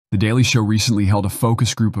The Daily Show recently held a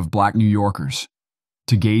focus group of Black New Yorkers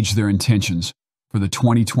to gauge their intentions for the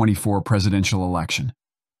 2024 presidential election.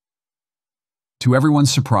 To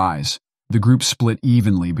everyone's surprise, the group split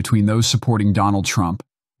evenly between those supporting Donald Trump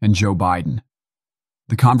and Joe Biden.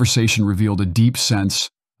 The conversation revealed a deep sense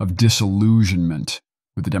of disillusionment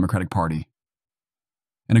with the Democratic Party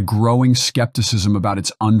and a growing skepticism about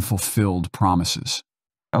its unfulfilled promises.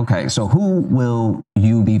 Okay, so who will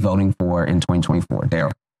you be voting for in 2024,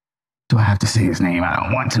 Daryl? Do I have to say his name? I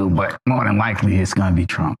don't want to, but more than likely it's going to be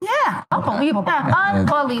Trump. Yeah, unbelievable.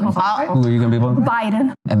 Unbelievable. Who are you going to be voting for?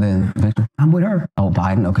 Biden. And then Victor? I'm with her. Oh,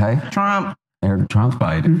 Biden, okay. Trump. Trump?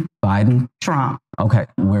 Biden. Biden? Trump. Okay,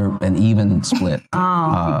 we're an even split,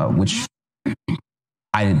 which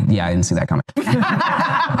I didn't see that coming.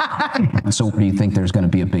 So do you think there's going to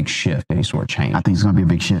be a big shift, any sort of change? I think it's going to be a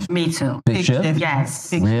big shift. Me too. Big shift?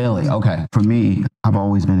 Yes. Really? Okay. For me, I've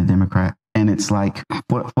always been a Democrat. And it's like,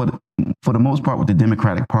 for the most part with the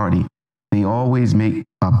Democratic Party, they always make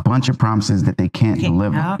a bunch of promises that they can't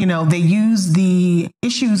deliver. You know, they use the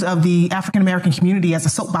issues of the African-American community as a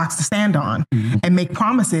soapbox to stand on and make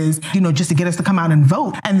promises, you know, just to get us to come out and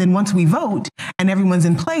vote. And then once we vote and everyone's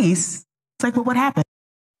in place, it's like, well, what happened?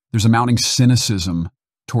 There's a mounting cynicism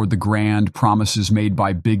toward the grand promises made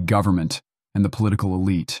by big government and the political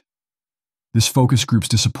elite. This focus group's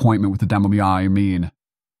disappointment with the Democratic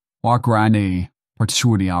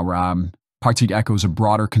Party echoes a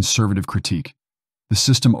broader conservative critique. The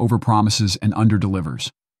system overpromises and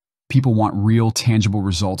underdelivers. People want real, tangible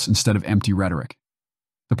results instead of empty rhetoric.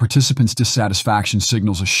 The participants' dissatisfaction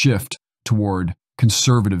signals a shift toward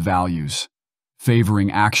conservative values,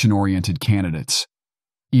 favoring action-oriented candidates,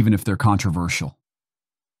 even if they're controversial.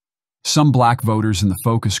 Some Black voters in the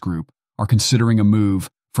focus group are considering a move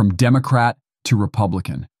from Democrat to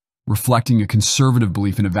Republican, reflecting a conservative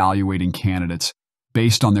belief in evaluating candidates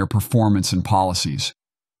based on their performance and policies,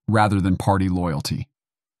 rather than party loyalty.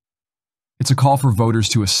 It's a call for voters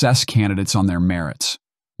to assess candidates on their merits,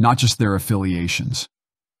 not just their affiliations.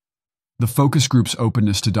 The focus group's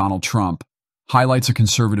openness to Donald Trump highlights a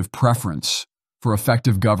conservative preference for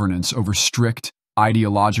effective governance over strict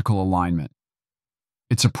ideological alignment.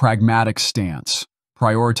 It's a pragmatic stance,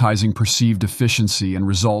 prioritizing perceived efficiency and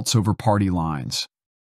results over party lines.